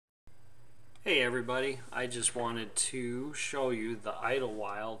Hey everybody, I just wanted to show you the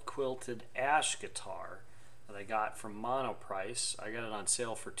Idyllwild Quilted Ash guitar that I got from Monoprice. I got it on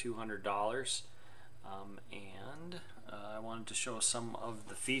sale for $200 and I wanted to show some of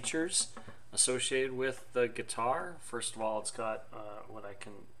the features associated with the guitar. First of all, it's got what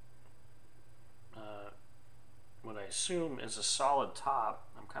I assume is a solid top.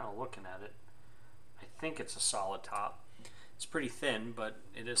 I'm kind of looking at it. I think it's a solid top. It's pretty thin, but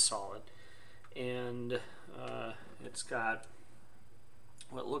it is solid. And it's got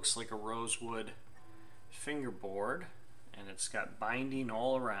what looks like a rosewood fingerboard, and it's got binding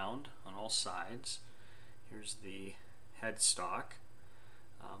all around on all sides. Here's the headstock.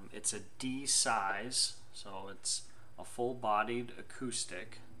 It's a D size, so it's a full-bodied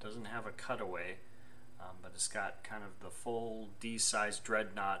acoustic. Doesn't have a cutaway, but it's got kind of the full D size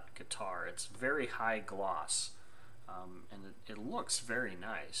dreadnought guitar. It's very high gloss, and it looks very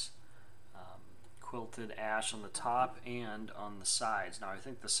nice. Quilted ash on the top and on the sides. Now I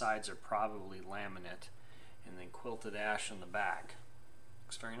think the sides are probably laminate, and then quilted ash on the back.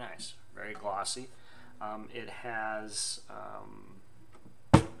 Looks very nice, very glossy. It has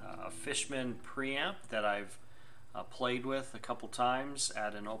a Fishman preamp that I've played with a couple times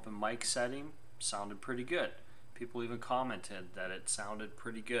at an open mic setting. Sounded pretty good. People even commented that it sounded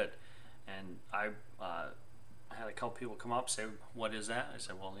pretty good, and I had a couple people come up and say, "What is that?" I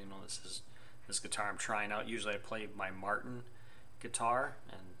said, "Well, you know, this guitar I'm trying out. Usually I play my Martin guitar,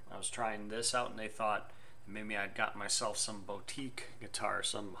 and I was trying this out, and they thought maybe I'd got myself some boutique guitar,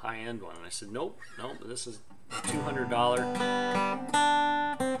 some high-end one." And I said, nope, this is a $200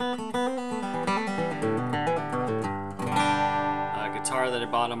 guitar that I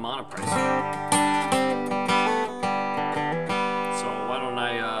bought on Monoprice. So why don't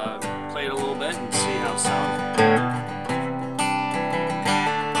I play it a little bit and see how it sounds.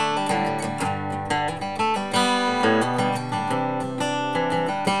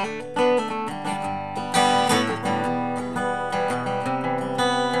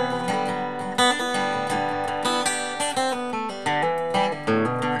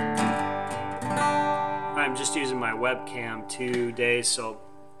 I'm just using my webcam today, so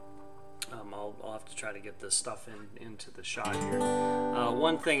I'll have to try to get this stuff into the shot here.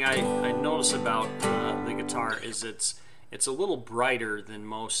 One thing I notice about the guitar is it's a little brighter than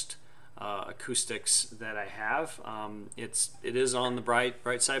most acoustics that I have. It is on the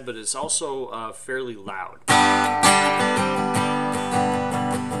bright side, but it's also fairly loud.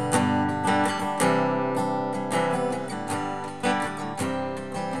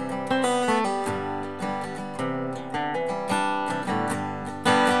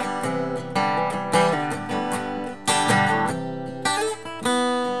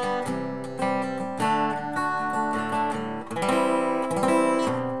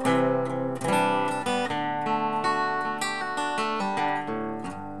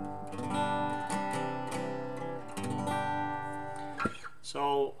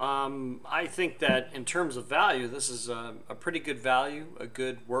 So I think that in terms of value, this is a pretty good value, a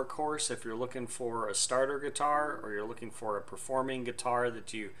good workhorse if you're looking for a starter guitar or you're looking for a performing guitar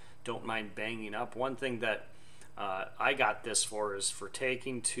that you don't mind banging up. One thing that I got this for is for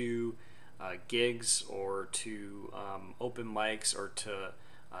taking to gigs or to open mics or to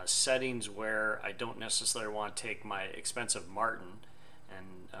settings where I don't necessarily want to take my expensive Martin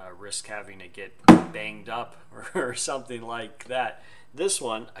and risk having it get banged up or something like that. This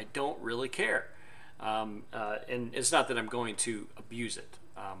one, I don't really care. And it's not that I'm going to abuse it,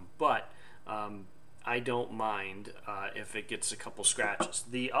 but I don't mind if it gets a couple scratches.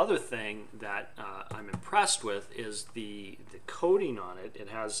 The other thing that I'm impressed with is the coating on it. It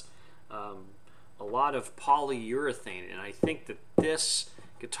has a lot of polyurethane, and I think that this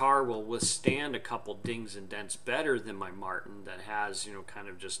guitar will withstand a couple dings and dents better than my Martin that has, you know, kind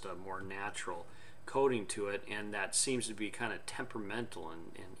of just a more natural coating to it, and that seems to be kind of temperamental,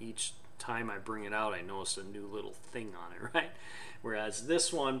 and each time I bring it out I notice a new little thing on it, right? Whereas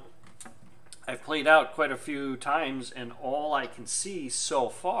this one I've played out quite a few times, and all I can see so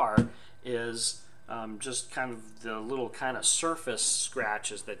far is just kind of the little kind of surface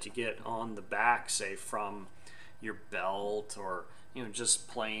scratches that you get on the back, say from your belt, or you know, just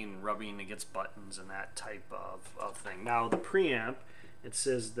plain rubbing against buttons and that type of thing. Now the preamp, it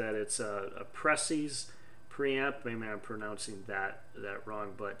says that it's a Precies preamp. Maybe I'm pronouncing that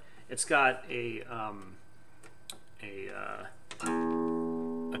wrong, but it's got a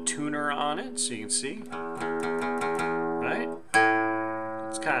tuner on it, so you can see, right?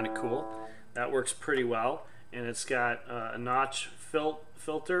 It's kind of cool. That works pretty well, and it's got a notch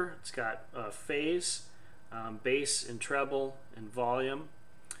filter. It's got phase, bass and treble and volume.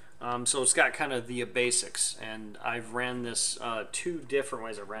 So it's got kind of the basics, and I've ran this two different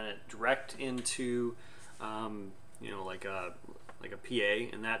ways. I ran it direct into, like a PA,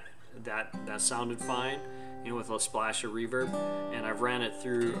 and that sounded fine, with a splash of reverb. And I've ran it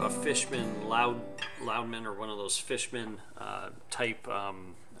through a Fishman Loudman, or one of those Fishman type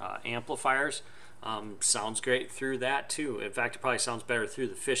amplifiers. Sounds great through that too. In fact, it probably sounds better through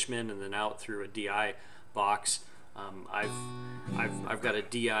the Fishman and then out through a DI box. I've got a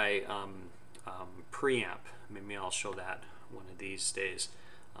DI preamp. Maybe I'll show that one of these days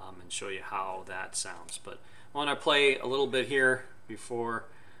and show you how that sounds. But I want to play a little bit here before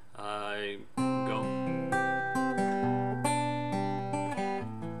I go.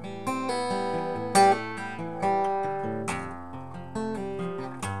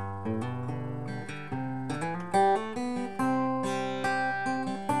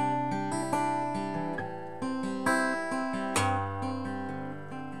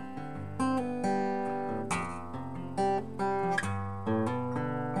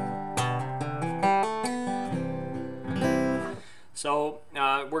 So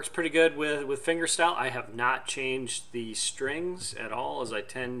it works pretty good with fingerstyle. I have not changed the strings at all, as I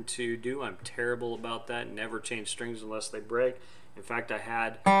tend to do. I'm terrible about that. Never change strings unless they break. In fact, I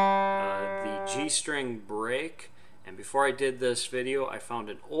had the G string break, and before I did this video, I found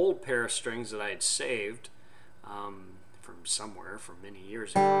an old pair of strings that I had saved from somewhere from many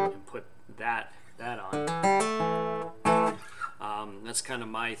years ago and put that on. That's kind of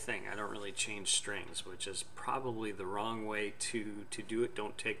my thing. I don't really change strings, which is probably the wrong way to do it.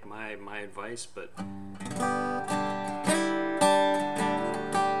 Don't take my advice, but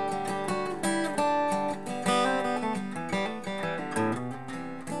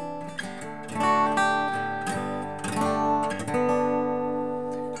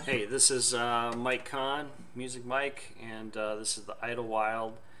hey, this is Mike Kahn, Music Mike, and this is the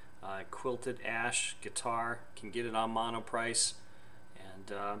Idyllwild Quilted Ash guitar. You can get it on Monoprice,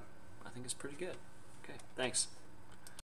 and I think it's pretty good. Okay, thanks.